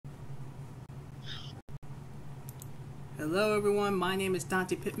Hello everyone, my name is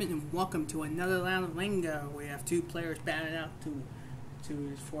Dante Pittman and welcome to another round of Lingo. We have two players batting out to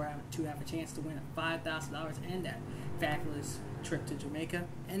have a chance to win $5,000 and that fabulous trip to Jamaica.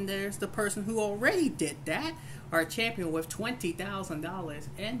 And there's the person who already did that, our champion with $20,000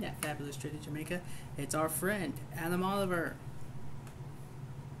 and that fabulous trip to Jamaica. It's our friend, Adam Oliver.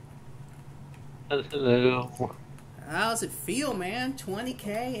 Hello. How does it feel, man?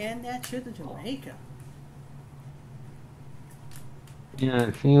 20K and that trip to Jamaica. Yeah,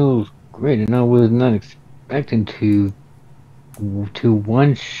 it feels great, and I was not expecting to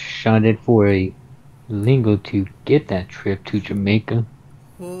one-shot it for a Lingo to get that trip to Jamaica.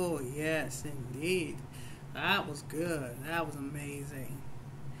 Oh, yes, indeed. That was good. That was amazing.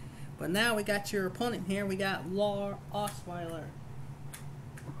 But now we got your opponent here. We got Laura Osweiler.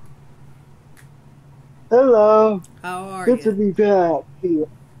 Hello. How are you? Good to be back here.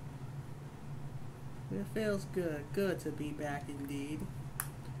 It feels good. Good to be back indeed.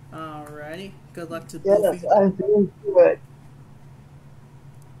 Alrighty. Good luck to Yes, both of you. I'm doing good.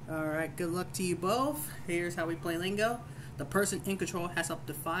 Alright, good luck to you both. Here's how we play Lingo. The person in control has up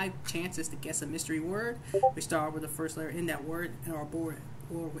to 5 chances to guess a mystery word. We start with the first letter in that word, and our board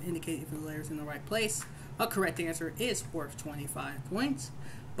will indicate if the letter is in the right place. A correct answer is worth 25 points.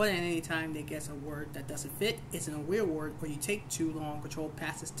 But at any time they guess a word that doesn't fit, it's in a weird word, or you take too long, control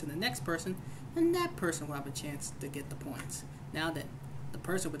passes to the next person, and that person will have a chance to get the points. Now then, the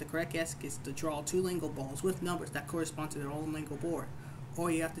person with the correct guess gets to draw 2 Lingo balls with numbers that correspond to their own Lingo board.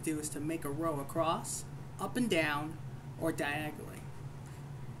 All you have to do is to make a row across, up and down, or diagonally.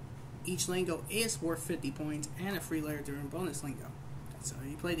 Each Lingo is worth 50 points and a free letter during bonus Lingo. That's how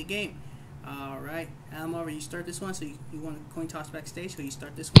you play the game. Alright, Adam Oliver, you start this one, so you want a coin toss backstage, so you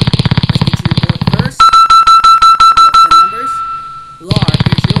start this one. Let's get you your board first. Cover up 10 numbers. Laura,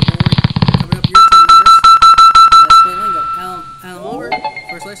 here's your board. Cover up your 10 numbers. And let's play Lingo. Adam Oliver,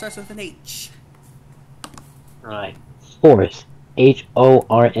 first letter starts with an H. Right. Horse. Horse.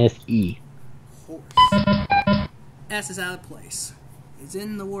 Horse. S is out of place. It's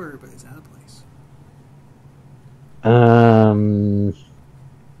in the word, but it's out of place.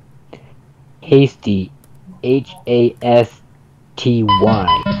 Hasty. Hasty.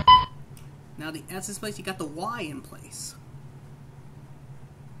 Now the S is placed, you got the Y in place.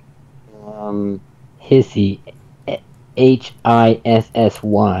 Hissy. Hissy.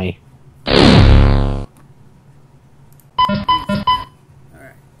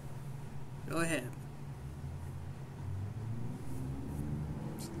 Alright. Go ahead.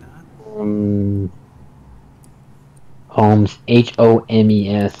 It's not. Holmes. Homes.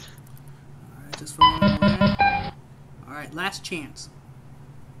 Alright, just for one away. Alright, last chance.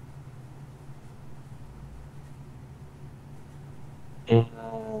 Alright,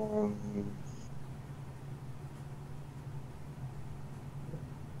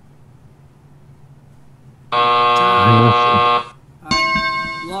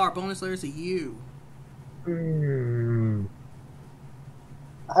 Laura, bonus letter is a U.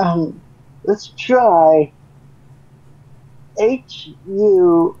 Let's try Hushy.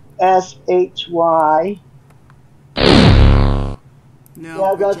 No.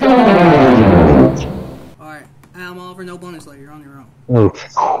 Yeah, that's Alright, Adam Oliver, no bonus letter, you're on your own. Oh.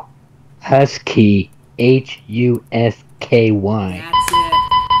 Husky. Husky. That's it.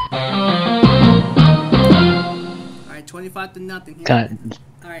 Alright, 25 to nothing here.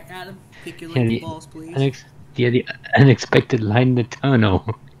 Alright, Adam, pick your Lingo balls, please. The unexpected light in the tunnel.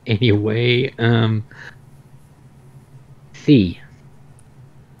 Anyway, C.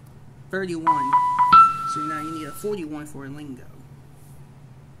 31. So now you need a 41 for a Lingo.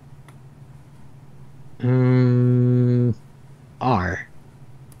 R.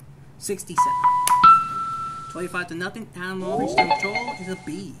 67. 25 to nothing. Adam Oliver, still in control, is a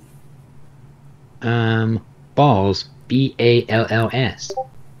B. Balls. Balls.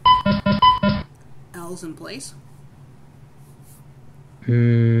 L's in place.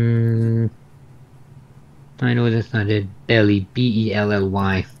 I know that's not it. Belly.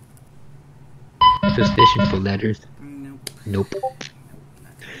 Belly. Suspicion for letters. Nope.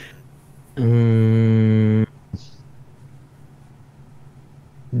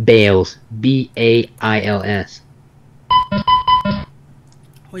 Bales. Bails.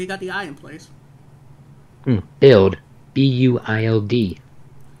 Well, you got the I in place. Build. Build.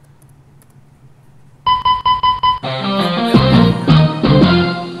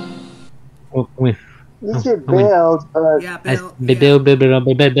 You said build, but Yeah,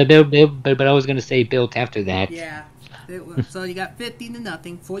 But I was gonna say built after that. Yeah. So you got 50 to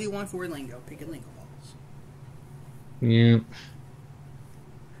nothing. 41 for a Lingo. Pick a Lingo balls. Yeah.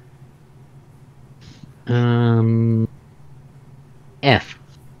 F.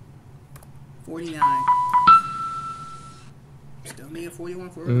 49. Still need a 41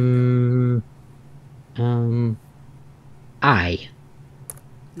 for Lingo. I.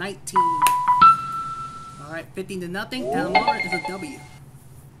 19. Alright, 15 to nothing. Alamar is a W.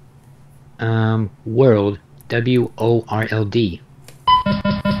 World. W-O-R-L-D.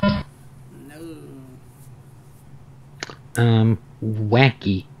 No.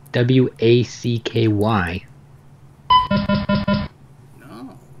 Wacky. W-A-C-K-Y.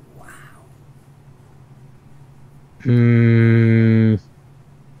 No. Wow.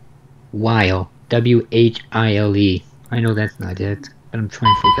 While. W-H-I-L-E. I know that's not it, but I'm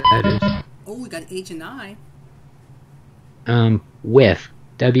trying for letters. Oh, we got H and I. Whiff.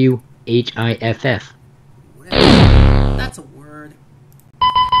 W-H-I-F-F. That's a word.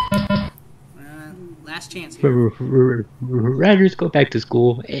 Last chance here. Writers go back to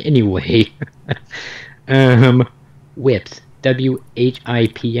school anyway. Whips.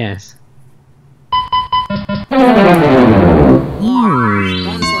 W-H-I-P-S. Bonus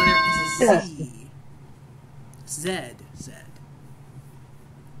letter is a Z. Z. Z.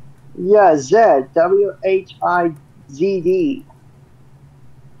 Yeah, Z. W-H-I-Z-D.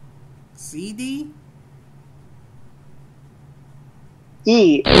 CD?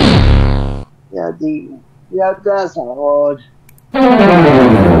 E. Yeah, D. Yeah, that's not odd.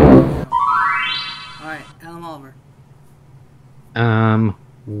 Alright, Alan Oliver.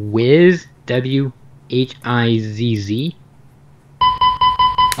 Wiz. W-H-I-Z-Z.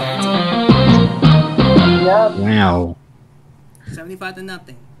 Yep. Wow. 75 to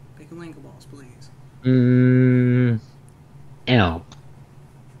nothing. Pick a Lingo balls, please. L.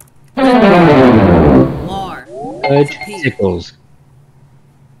 Lar. Sickles.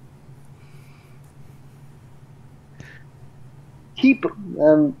 Keep,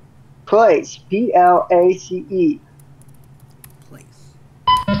 place. P-L-A-C-E. Place.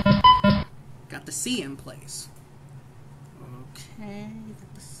 Got the C in place. Okay,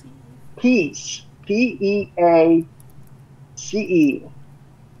 got the C. Peace. P-E-A-C-E.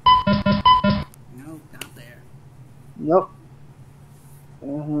 No, not there. Nope.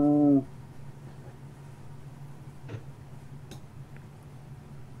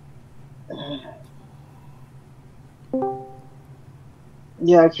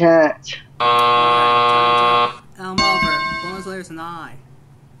 Yeah, I can't. Oliver. Bonus letter is an I.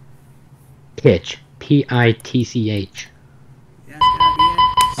 Pitch. P-I-T-C-H. Yeah, it's gotta be it.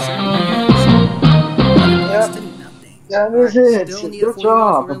 Yep. To nothing. That is it. Still need a Good 40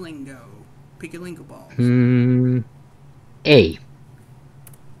 job. for a Lingo. Pick your Lingo balls. A.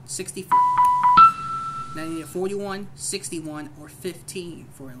 64. Now you need a 41, 61, or 15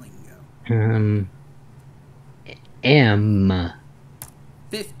 for a Lingo. M.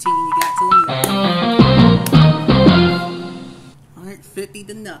 15, you got to Lingo. Alright, 50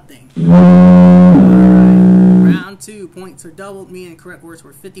 to nothing. Round 2, points are doubled. Meaning correct words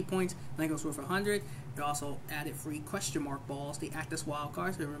were 50 points. Lingo's worth 100. You also added free question mark balls, the act as wild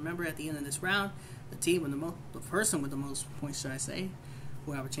cards. But remember, at the end of this round, the team with the person with the most points, should I say,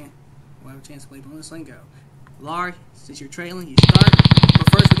 will have a chance to play bonus Lingo. Lar, since you're trailing, you start. But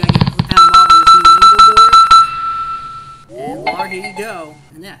first, we gotta get Adam Oliver's new Lingo board. And Lar, here you go.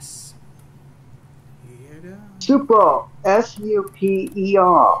 An S. Here you go. Super.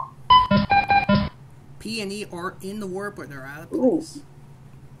 S-U-P-E-R. P and E are in the word, but they're out of place. Ooh.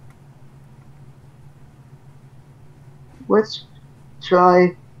 Let's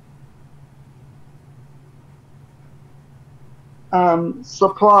try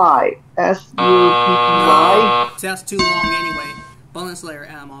supply. S-U-P-P-Y. Sounds too long anyway. Bonus layer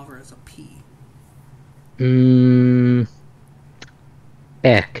Adam Oliver is a P.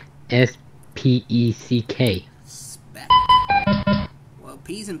 Beck. S-P-E-C-K. Spec. Well,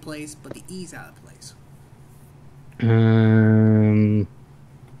 P's in place, but the E's out of place.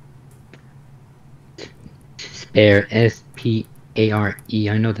 Spare. S-P-A-R-E.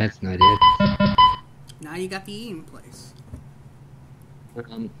 I know that's not it. Now you got the E in place.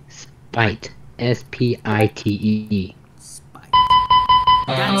 Spite. S-P-I-T-E. Spike.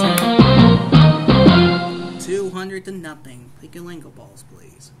 That's it. 200 to nothing. Pick your Lingo balls,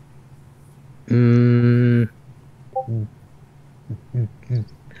 please.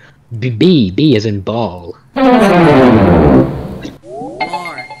 B as in ball. R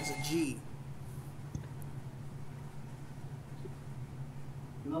is a G.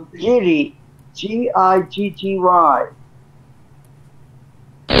 Giddy. G-I-G-G-Y.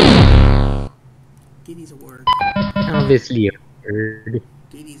 Giddy's a word. Obviously a word.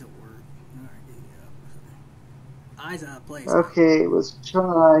 Giddy's a word. Alright, Giddy up. I's out of place. Okay, let's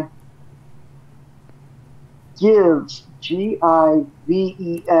try Gives. Gives.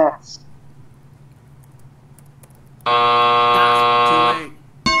 Too late.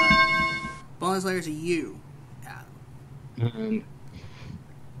 Bonus letter is a U.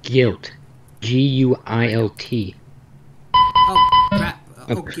 Guilt. G-U-I-L-T. Oh, crap.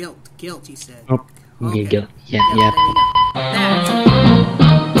 Oh, guilt. Guilt, you said. Oh, Okay. guilt. Yeah, There yeah. you go. That's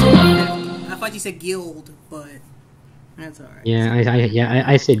I thought you said guild, but that's alright. Yeah,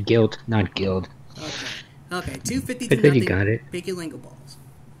 I said guilt, not guild. Okay. Okay, 250 to But you nothing. got it. Pick your Lingo balls.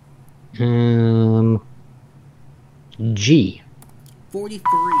 G. 43.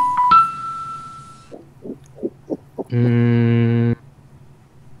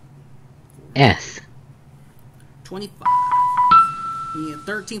 S. 25. You need a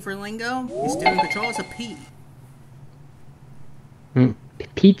 13 for Lingo. You're still in control. It's a P.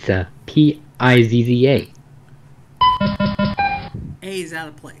 Pizza. P-I-Z-Z-A. A is out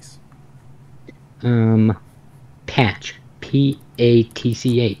of place. Patch.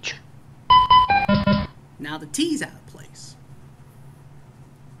 P-A-T-C-H. Now the T's out of place.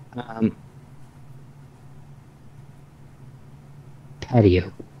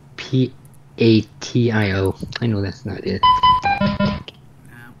 Patio. P-A-T-I-O. I know that's not it.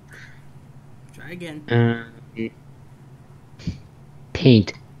 Now, try again.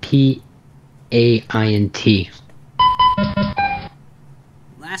 Paint. P-A-I-N-T.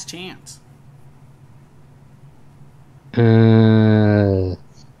 Last chance.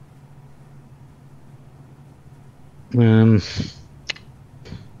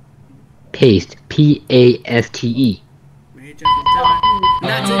 Paste. P-A-S-T-E. Made adjustment time. And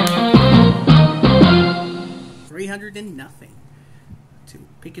that's it. 300 and nothing. To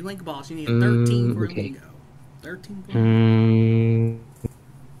pick your Lingo balls, you need a 13 for okay. Lingo. 13 for Lingo.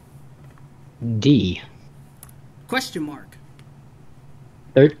 D. Question mark.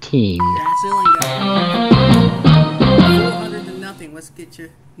 13. That's it, Lingo. 400 to nothing. Let's get your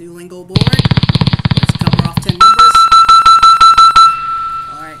new Lingo board. Let's cover off 10 numbers.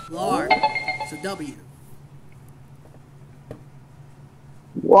 Alright, Lar. It's a W.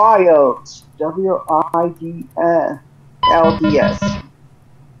 Wilds. W-I-D-S.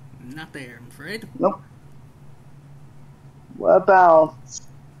 Not there, I'm afraid. Nope. What about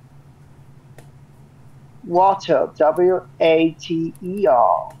water?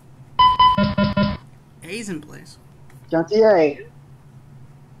 W-A-T-E-R. A's in place. Got the A.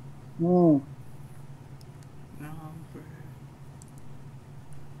 No,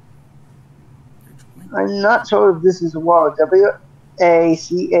 I'm not sure if this is a word. W-A-C-H-Y.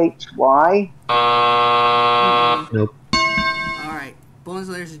 Nope. Alright, bonus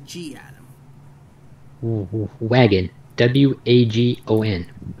letters is G, Adam. Wagon. W-A-G-O-N.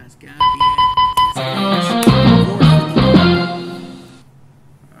 That's gotta be it.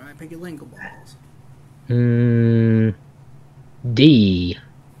 Alright, pick your Lingo balls. D.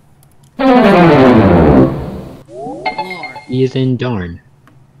 Lar. E is in darn.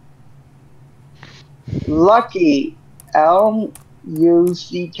 Lucky. L-U-C-K-Y.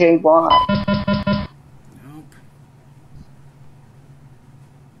 Nope.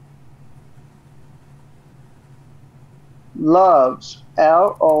 Loves.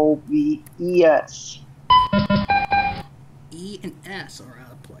 L-O-V-E-S. E and S are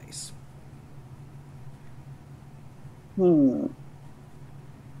out of place.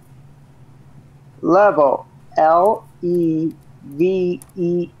 Level. L-E-V-E-L.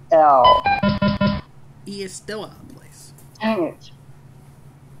 E is still out of place. Dang it.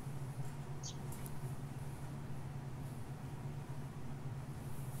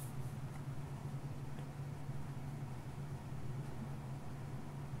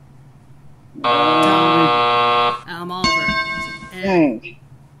 Adam Oliver. It's an Dang.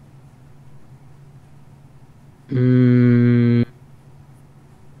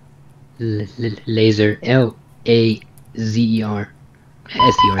 Laser. L-A-Z-E-R.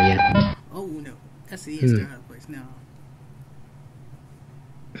 S-E-R, yeah. Oh no. S-E is still out of place. No.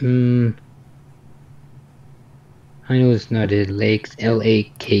 I know it's not it. Lakes.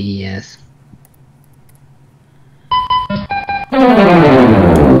 L-A-K-E-S.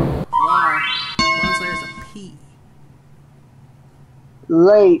 Lar. Bonus letter is a P.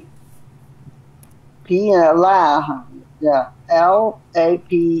 Late. P and la. Yeah.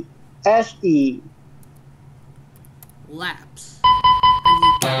 L-A-P-S-E. Lapse.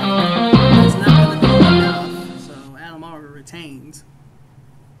 And it's not going to be enough, so Adam Oliver retains.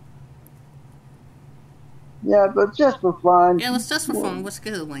 Yeah, but just for fun. Yeah, let's just for fun. Let's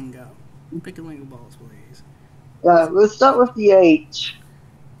get a Lingo. Pick a Lingo balls, please. Let's start with the H.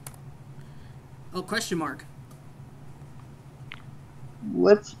 Oh, question mark.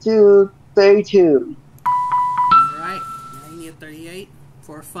 Let's do 32. 38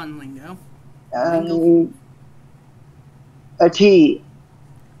 for fun lingo. A T.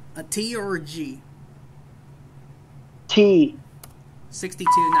 A T or a G? T. 62,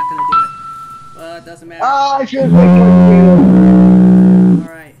 not gonna do it. Well, it doesn't matter. I should have picked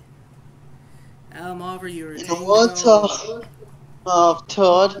Alright. Adam Oliver, you were You know what? Oh,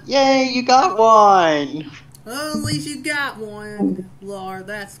 Todd. Yay, you got one! Well, at least you got one, Laura.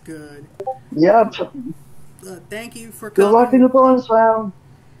 That's good. Yep. Thank you for Good coming. luck in the bonus round.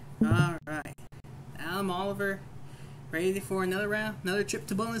 Alright. Adam Oliver, ready for another round? Another trip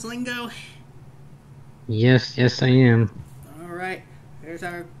to bonus lingo? Yes, I am. Alright. Here's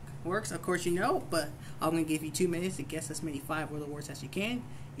how it works. Of course you know, but I'm going to give you 2 minutes to guess as many 5-word words as you can.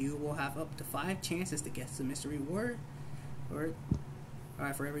 You will have up to 5 chances to guess the mystery word. Alright,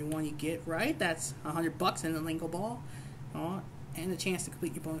 for every one you get right, that's $100 in the lingo ball. And a chance to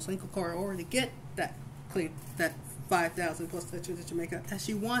complete your bonus lingo card or to get that 5,000 plus that you make up as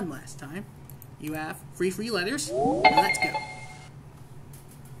you won last time. You have free letters. Let's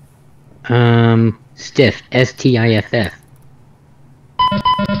go. Stiff. S-T-I-F-F.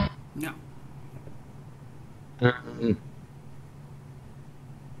 No.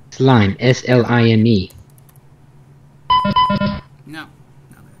 Slime. S-L-I-M-E. No.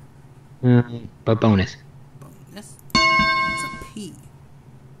 Not that. But bonus. Bonus. It's a P.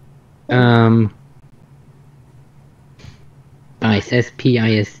 Spice.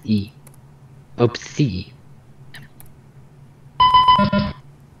 S-P-I-S-E. Oopsie.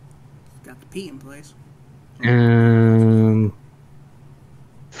 Got the P in place.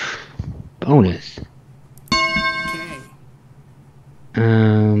 Bonus. K.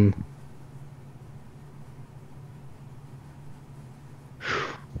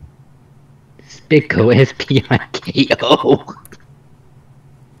 Spicko. S-P-I-K-O.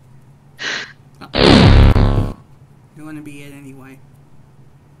 You're gonna be it anyway.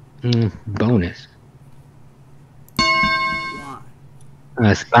 Bonus.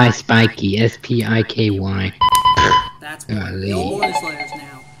 Y. Spiky. S-P-I-K-Y. That's one. No bonus letters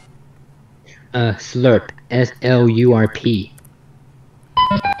now. Slurp. S-L-U-R-P.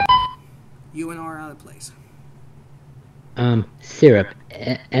 U and R out of place. Syrup.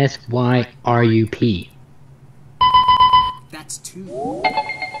 S-Y-R-U-P. That's 2.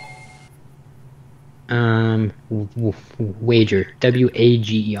 Wager.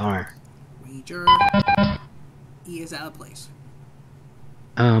 W-A-G-E-R. Wager. E is out of place.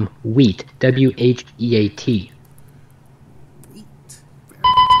 Wheat. W-H-E-A-T. Wheat. Very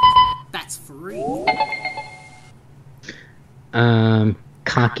good. That's 3.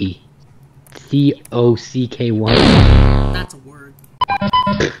 Cocky. C-O-C-K-Y. That's a word.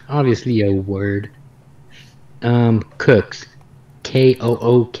 Obviously a word. Cooks.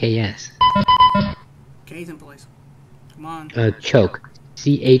 K-O-O-K-S. K's in place. Come on. Choke.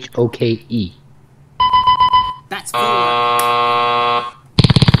 C-H-O-K-E. That's 4. Alright,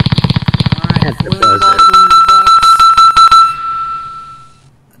 That's the $400, buzzer.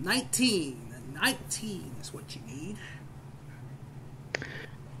 $400. 19. 19 is what you need.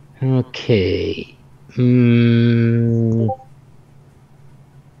 Okay.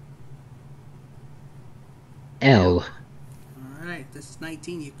 L. Alright, this is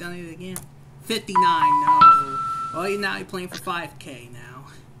 19. You've done it again. 59. No. Oh, now you're playing for 5K now.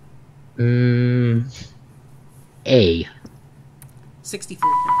 A. 63.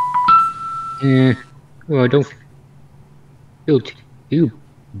 Well, I don't feel too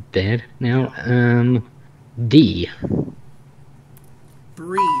bad now. D.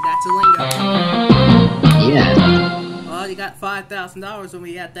 Bree, that's a lingo. Yeah. Well, you got $5,000 when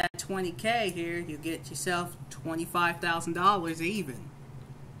we got that 20K here. You get yourself $25,000 even.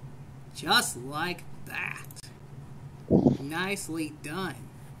 Just like that. Nicely done.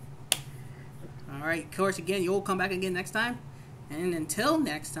 Alright, of course, again, you'll come back again next time. And until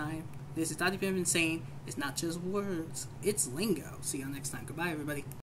next time, this is Dr. Pimpin saying, it's not just words, it's lingo. See you next time. Goodbye, everybody.